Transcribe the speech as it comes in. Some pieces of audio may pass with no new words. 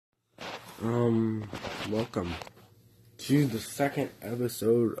Welcome to the second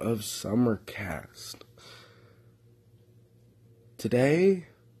episode of Summercast. Today,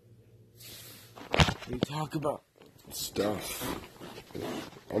 we talk about stuff.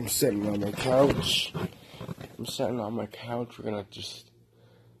 I'm sitting on my couch. We're gonna just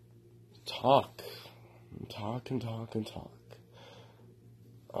talk. Talk.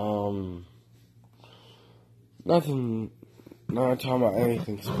 Not talking about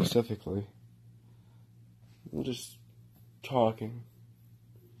anything specifically. I'm just talking.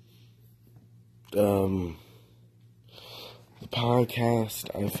 The podcast,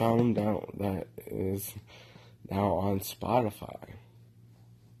 I found out that is now on Spotify.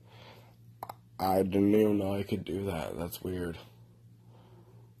 I didn't even know I could do that. That's weird.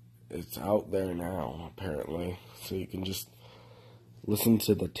 It's out there now, apparently. So you can just listen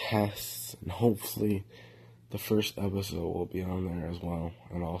to the tests, and hopefully the first episode will be on there as well,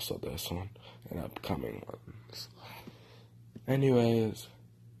 and also this one, and upcoming ones. Anyways,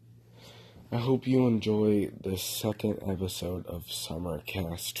 I hope you enjoy the second episode of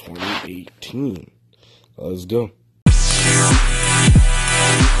Summercast 2018. Let's go.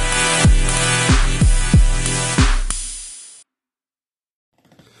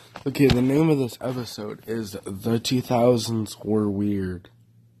 Okay, the name of this episode is The 2000s Were Weird.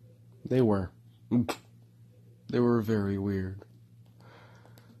 They were. They were very weird.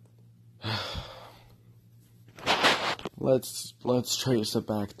 Let's trace it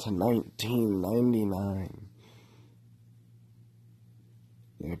back to 1999.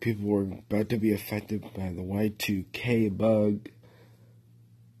 People were about to be affected by the Y2K bug.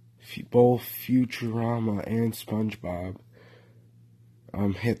 Both Futurama and SpongeBob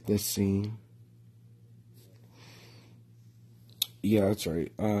hit the scene. Yeah, that's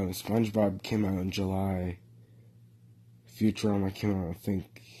right. SpongeBob came out in July. Futurama came out,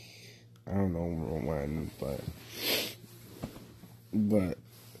 I don't know when, but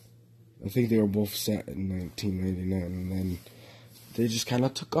I think they were both set in 1999, and then they just kind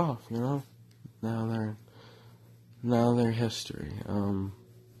of took off, you know? Now they're history.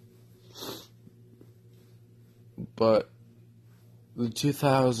 But the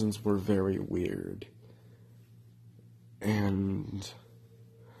 2000s were very weird. And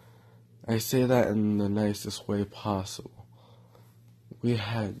I say that in the nicest way possible. We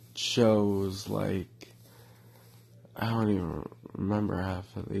had shows like, I don't even remember half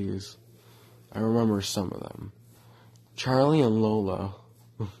of these. I remember some of them. Charlie and Lola.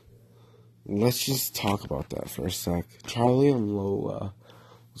 Let's just talk about that for a sec. Charlie and Lola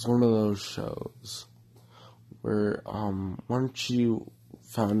was one of those shows where, once you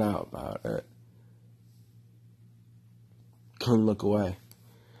found out about it, couldn't look away.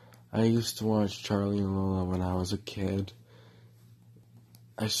 I used to watch Charlie and Lola when I was a kid.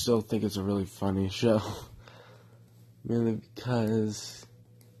 I still think it's a really funny show. Mainly because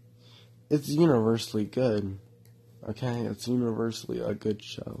it's universally good. Okay? It's universally a good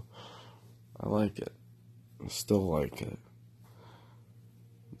show. I like it. I still like it.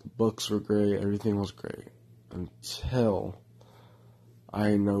 The books were great. Everything was great. Until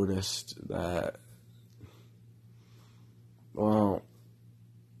I noticed that, well,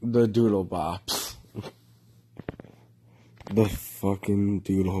 the Doodle Bops. The fucking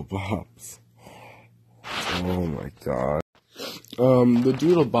Doodle Bops. Oh my god. The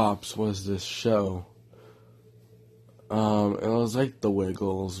Doodle Bops was this show. It was like the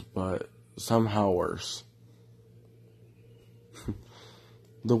Wiggles, but somehow worse.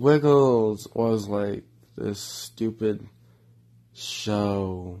 The Wiggles was like this stupid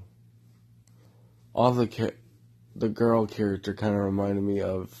show. All the girl character kind of reminded me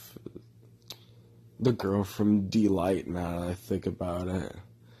of the girl from D-Light, now that I think about it.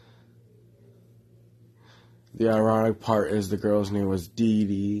 The ironic part is the girl's name was Dee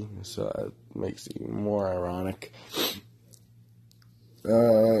Dee, so that makes it even more ironic. But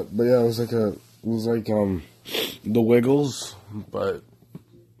yeah, it was like the Wiggles, but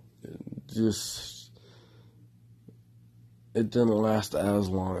it didn't last as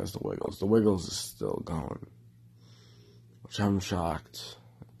long as the Wiggles. The Wiggles is still going, which I'm shocked.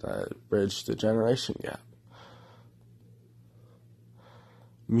 That bridged the generation gap.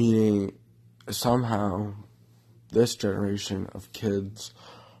 Meaning, somehow, this generation of kids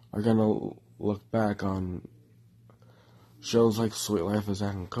are gonna look back on shows like Sweet Life of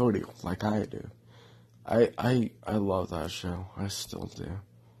Zack and Cody, like I do. I love that show. I still do.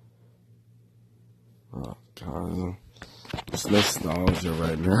 Oh, God. It's nostalgia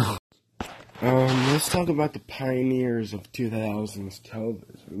right now. Let's talk about the pioneers of 2000s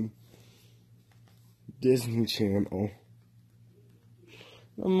television. Disney Channel.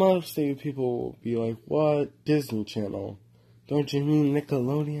 Most people will be like, what? Disney Channel? Don't you mean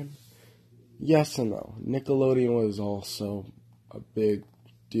Nickelodeon? Yes and no. Nickelodeon was also a big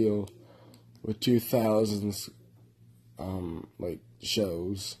deal with 2000s,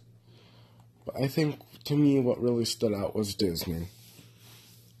 shows. But I think, to me, what really stood out was Disney.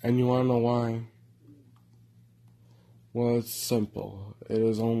 And you wanna know why? Well, it's simple. It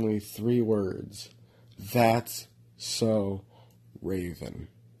is only 3 words. That's so Raven.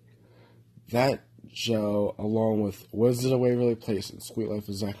 That show, along with Wizard of Waverly Place and Sweet Life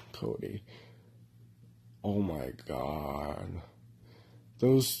of Zack and Cody. Oh my god.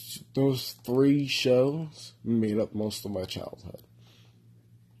 Those 3 shows made up most of my childhood.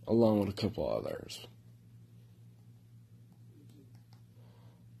 Along with a couple others.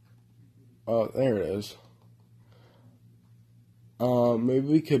 Oh, there it is. Maybe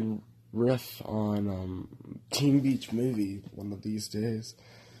we could riff on Teen Beach Movie one of these days.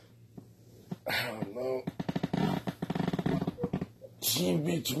 I don't know. Teen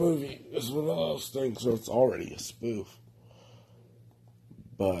Beach Movie is one of those things where it's already a spoof.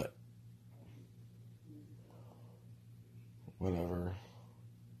 But whatever.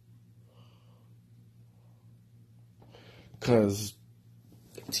 Because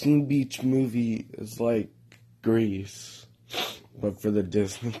Teen Beach Movie is like Grease, but for the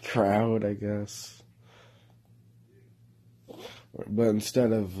Disney crowd, I guess. But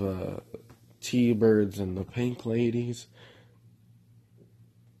instead of T-Birds and the Pink Ladies,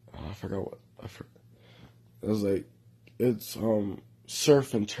 I forgot what. It was like, it's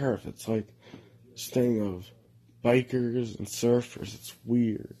surf and turf. It's like this thing of bikers and surfers. It's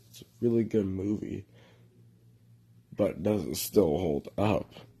weird. It's a really good movie, but it doesn't still hold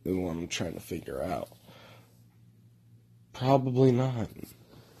up, is what I'm trying to figure out. Probably not.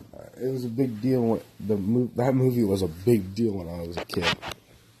 It was a big deal when that movie was a big deal when I was a kid.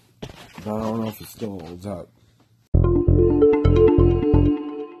 But I don't know if it still holds up.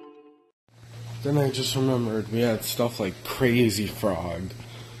 Then I just remembered we had stuff like Crazy Frog.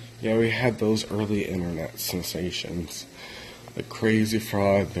 Yeah, we had those early internet sensations. The Crazy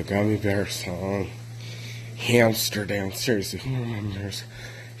Frog, the Gummy Bear song, Hamster Dance. Seriously, who remembers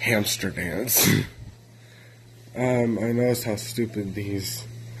Hamster Dance? I noticed how stupid these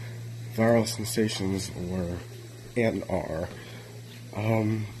viral sensations were and are.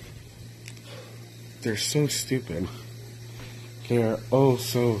 They're so stupid. They're oh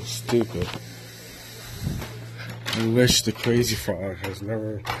so stupid. I wish the Crazy Frog has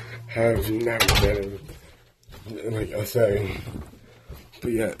never been like a thing.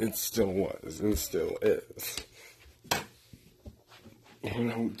 But yeah, it still was and still is. What I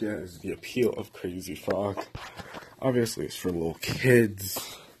don't get is the appeal of Crazy Frog. Obviously, it's for little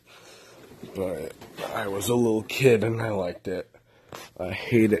kids, but I was a little kid and I liked it. I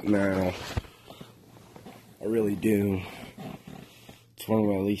hate it now. I really do. It's one of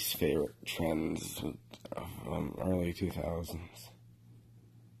my least favorite trends of early 2000s.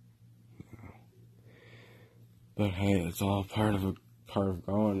 But hey, it's all part of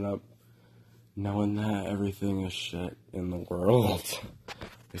growing up, knowing that everything is shit in the world,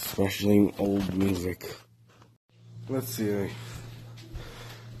 especially old music. Let's see.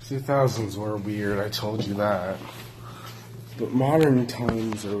 2000s were weird, I told you that. But modern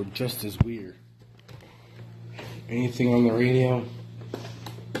times are just as weird. Anything on the radio?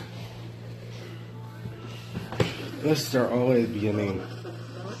 Lists are always beginning.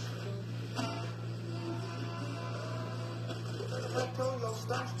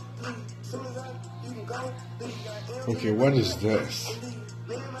 Okay, what is this?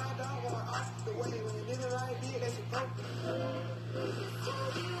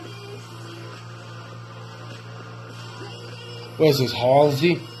 What is this,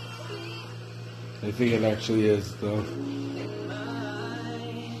 Halsey? I think it actually is, though.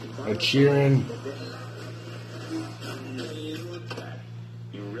 A Sheeran.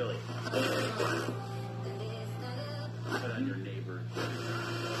 You really put on your neighbor.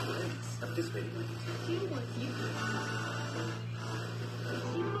 Participating.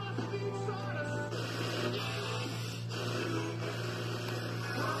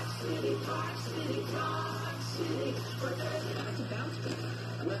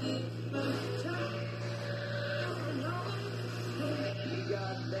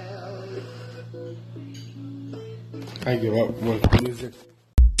 I give up with music.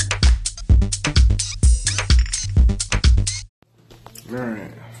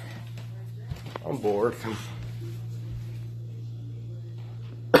 Alright. I'm bored.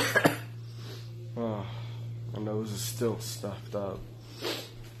 Oh, my nose is still stuffed up.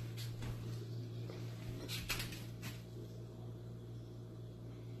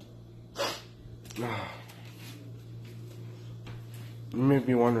 You may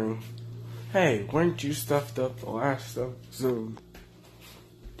be wondering, hey, weren't you stuffed up the last episode?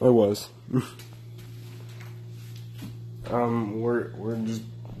 I was. We're just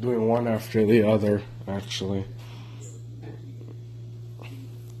doing one after the other, actually.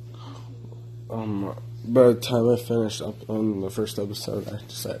 By the time I finished up on the first episode, I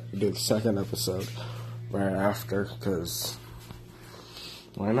decided to do the second episode right after, because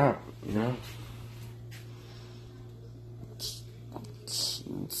why not, you know?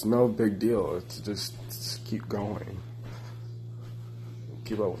 It's no big deal. It's just keep going.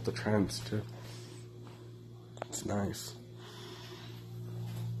 Keep up with the trends, too. It's nice.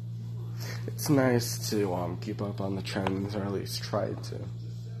 It's nice to keep up on the trends, or at least try to.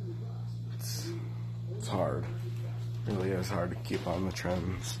 It's hard. It really is hard to keep on the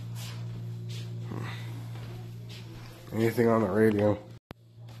trends. Anything on the radio?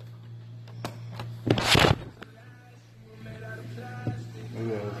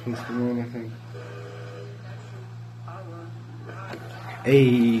 Anything? Hey,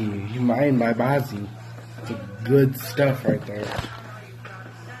 you mind by Bazzi. It's good stuff right there.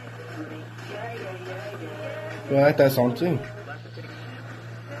 You like that song too?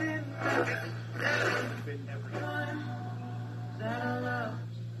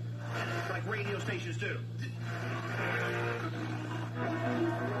 Like radio stations do.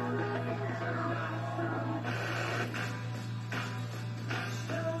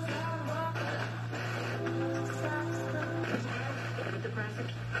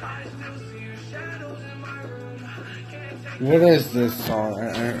 What is this song?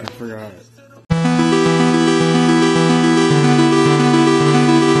 I forgot.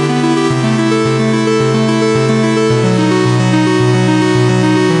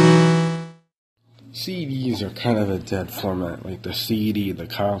 CDs are kind of a dead format, like the CD, the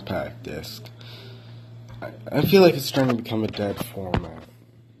compact disc. I feel like it's starting to become a dead format.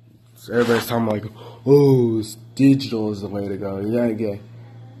 So everybody's talking like, oh, digital is the way to go. You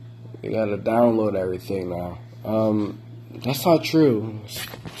gotta download everything now. That's not true.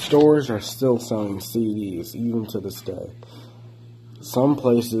 Stores are still selling CDs, even to this day. Some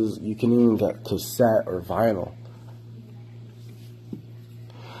places you can even get cassette or vinyl.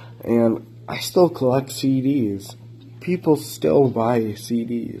 And I still collect CDs. People still buy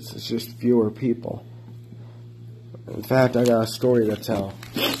CDs. It's just fewer people. In fact, I got a story to tell.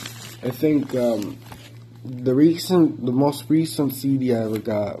 I think the most recent CD I ever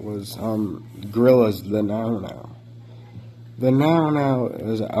got was Gorillaz' The Now Now. The Now Now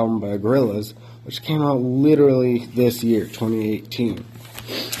is an album by Gorillaz, which came out literally this year, 2018.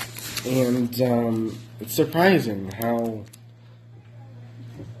 And it's surprising how,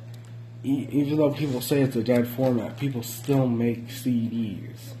 even though people say it's a dead format, people still make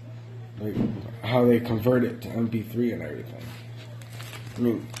CDs. Like how they convert it to MP3 and everything. I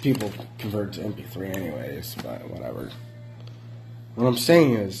mean, people convert to MP3 anyways, but whatever. What I'm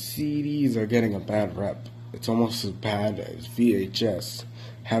saying is, CDs are getting a bad rep. It's almost as bad as VHS,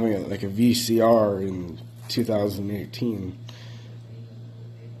 having like a VCR in 2018.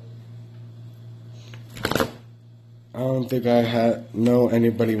 I don't think I know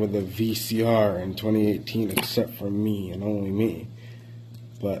anybody with a VCR in 2018 except for me and only me.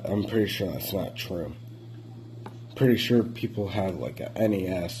 But I'm pretty sure that's not true. Pretty sure people have like a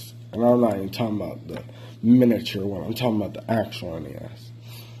NES, and I'm not even talking about the miniature one. I'm talking about the actual NES.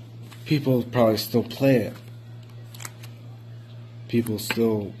 People probably still play it. People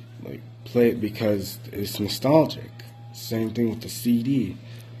still like play it because it's nostalgic. Same thing with the CD.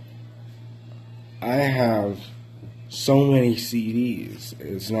 I have so many CDs,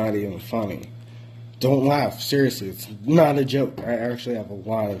 it's not even funny. Don't laugh, seriously, it's not a joke. I actually have a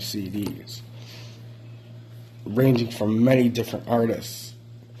lot of CDs, ranging from many different artists,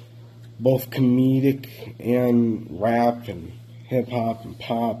 both comedic and rap and hip-hop and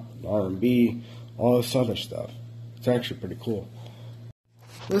pop, R&B, all this other stuff. It's actually pretty cool.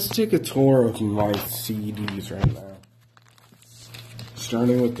 Let's take a tour of my CDs right now.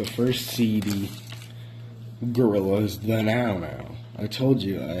 Starting with the first CD, Gorillaz' The Now Now. I told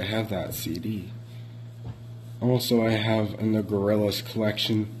you I have that CD. Also, I have in the Gorillaz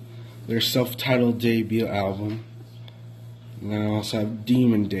collection their self-titled debut album. And then I also have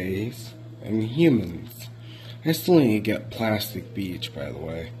Demon Days and Humans. I still need to get Plastic Beach, by the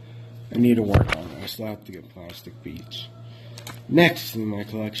way. I need to work on it. I still have to get Plastic Beach. Next in my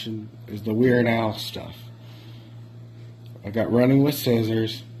collection is the Weird Al stuff. I got Running with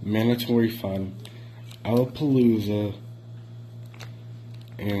Scissors, Mandatory Fun, Alapalooza,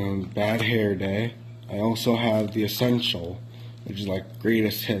 and Bad Hair Day. I also have The Essential, which is like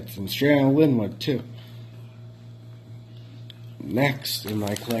greatest hits, and Straight Outta Linwood too. Next in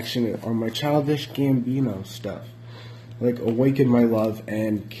my collection are my Childish Gambino stuff, like Awaken My Love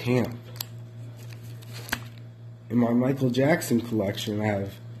and Camp. In my Michael Jackson collection, I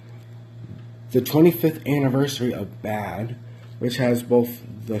have the 25th anniversary of Bad, which has both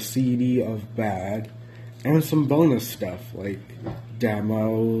the CD of Bad and some bonus stuff like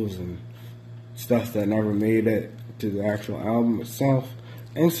demos and stuff that never made it to the actual album itself,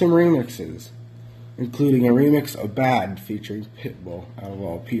 and some remixes, including a remix of Bad featuring Pitbull, out of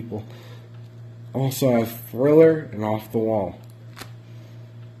all people. Also, I have Thriller and Off the Wall.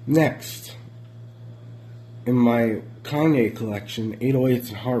 Next, in my Kanye collection, 808s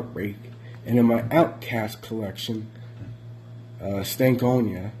and Heartbreak, and in my Outkast collection,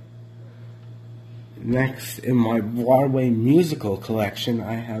 Stankonia. Next, in my Broadway musical collection,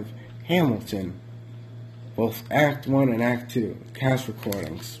 I have Hamilton, both Act 1 and Act 2, cast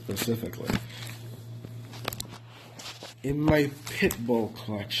recordings specifically. In my Pitbull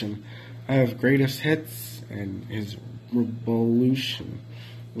collection, I have Greatest Hits and his Revolution,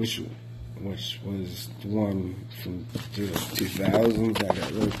 which was the one from the 2000s that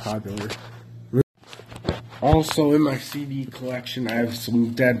got really popular. Also, in my CD collection, I have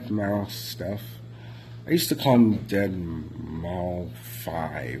some Deadmau5 stuff. I used to call them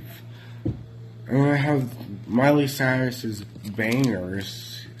Deadmau5. And I have Miley Cyrus's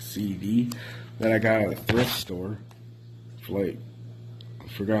Bangers CD that I got at a thrift store for like, I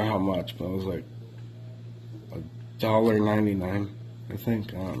forgot how much, but it was like $1.99, I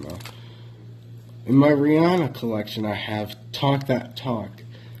think. I don't know. In my Rihanna collection, I have Talk That Talk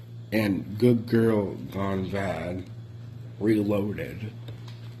and Good Girl Gone Bad Reloaded.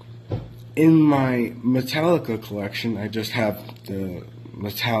 In my Metallica collection, I just have the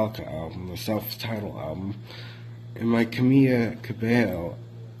Metallica album, the self-titled album. In my Camila Cabello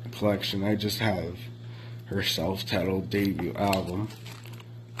collection, I just have her self-titled debut album.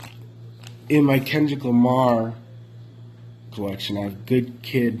 In my Kendrick Lamar collection, I have Good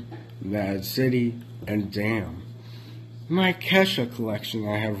Kid, Mad City, and Damn. In my Kesha collection,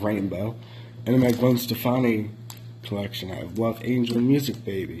 I have Rainbow. And in my Gwen Stefani collection, I have Love Angel Music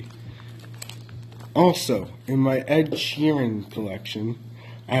Baby. Also, in my Ed Sheeran collection,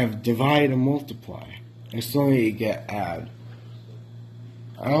 I have Divide and Multiply. I still need to get Ad.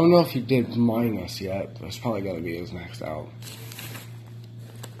 I don't know if he did Minus yet, but it's probably going to be his next album.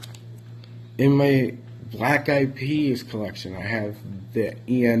 In my Black Eyed Peas collection, I have the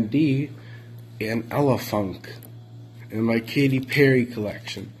END and Ella Funk. In my Katy Perry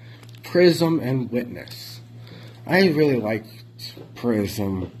collection, Prism and Witness. I really liked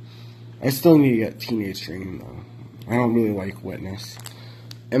Prism. I still need to get Teenage Dream though. I don't really like Witness.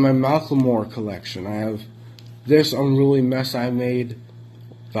 In my Macklemore collection, I have This Unruly Mess I Made,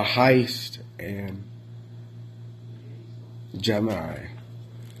 The Heist, and Gemini.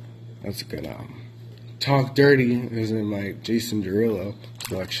 That's a good album. Talk Dirty is in my Jason Derulo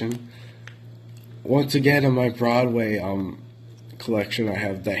collection. Once again, in my Broadway collection, I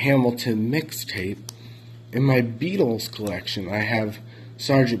have the Hamilton mixtape. In my Beatles collection, I have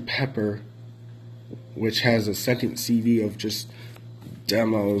Sgt. Pepper, which has a second CD of just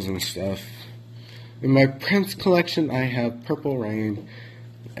demos and stuff. In my Prince collection, I have Purple Rain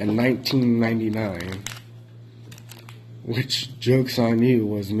and 1999, which, joke's on you,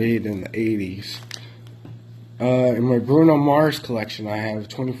 was made in the 80s. In my Bruno Mars collection, I have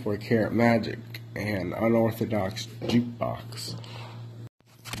 24 Karat Magic and Unorthodox Jukebox.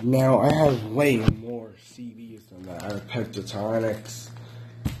 Now, I have way more CDs than that. I have Pentatonix,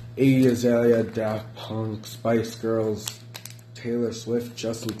 Iggy Azalea, Daft Punk, Spice Girls, Taylor Swift,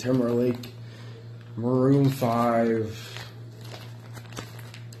 Justin Timberlake, Maroon 5,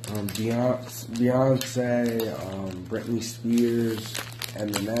 Beyonce, Britney Spears,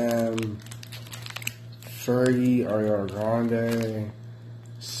 Eminem, Fergie, Ariana Grande,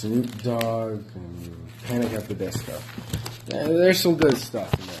 Snoop Dogg, and Panic at the Disco. Yeah, there's some good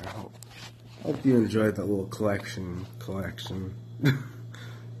stuff in there. I hope you enjoyed that little collection.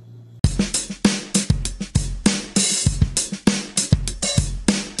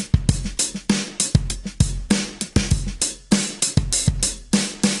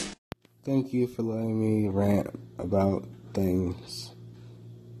 Thank you for letting me rant about things.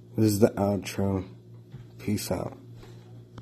 This is the outro. Peace out.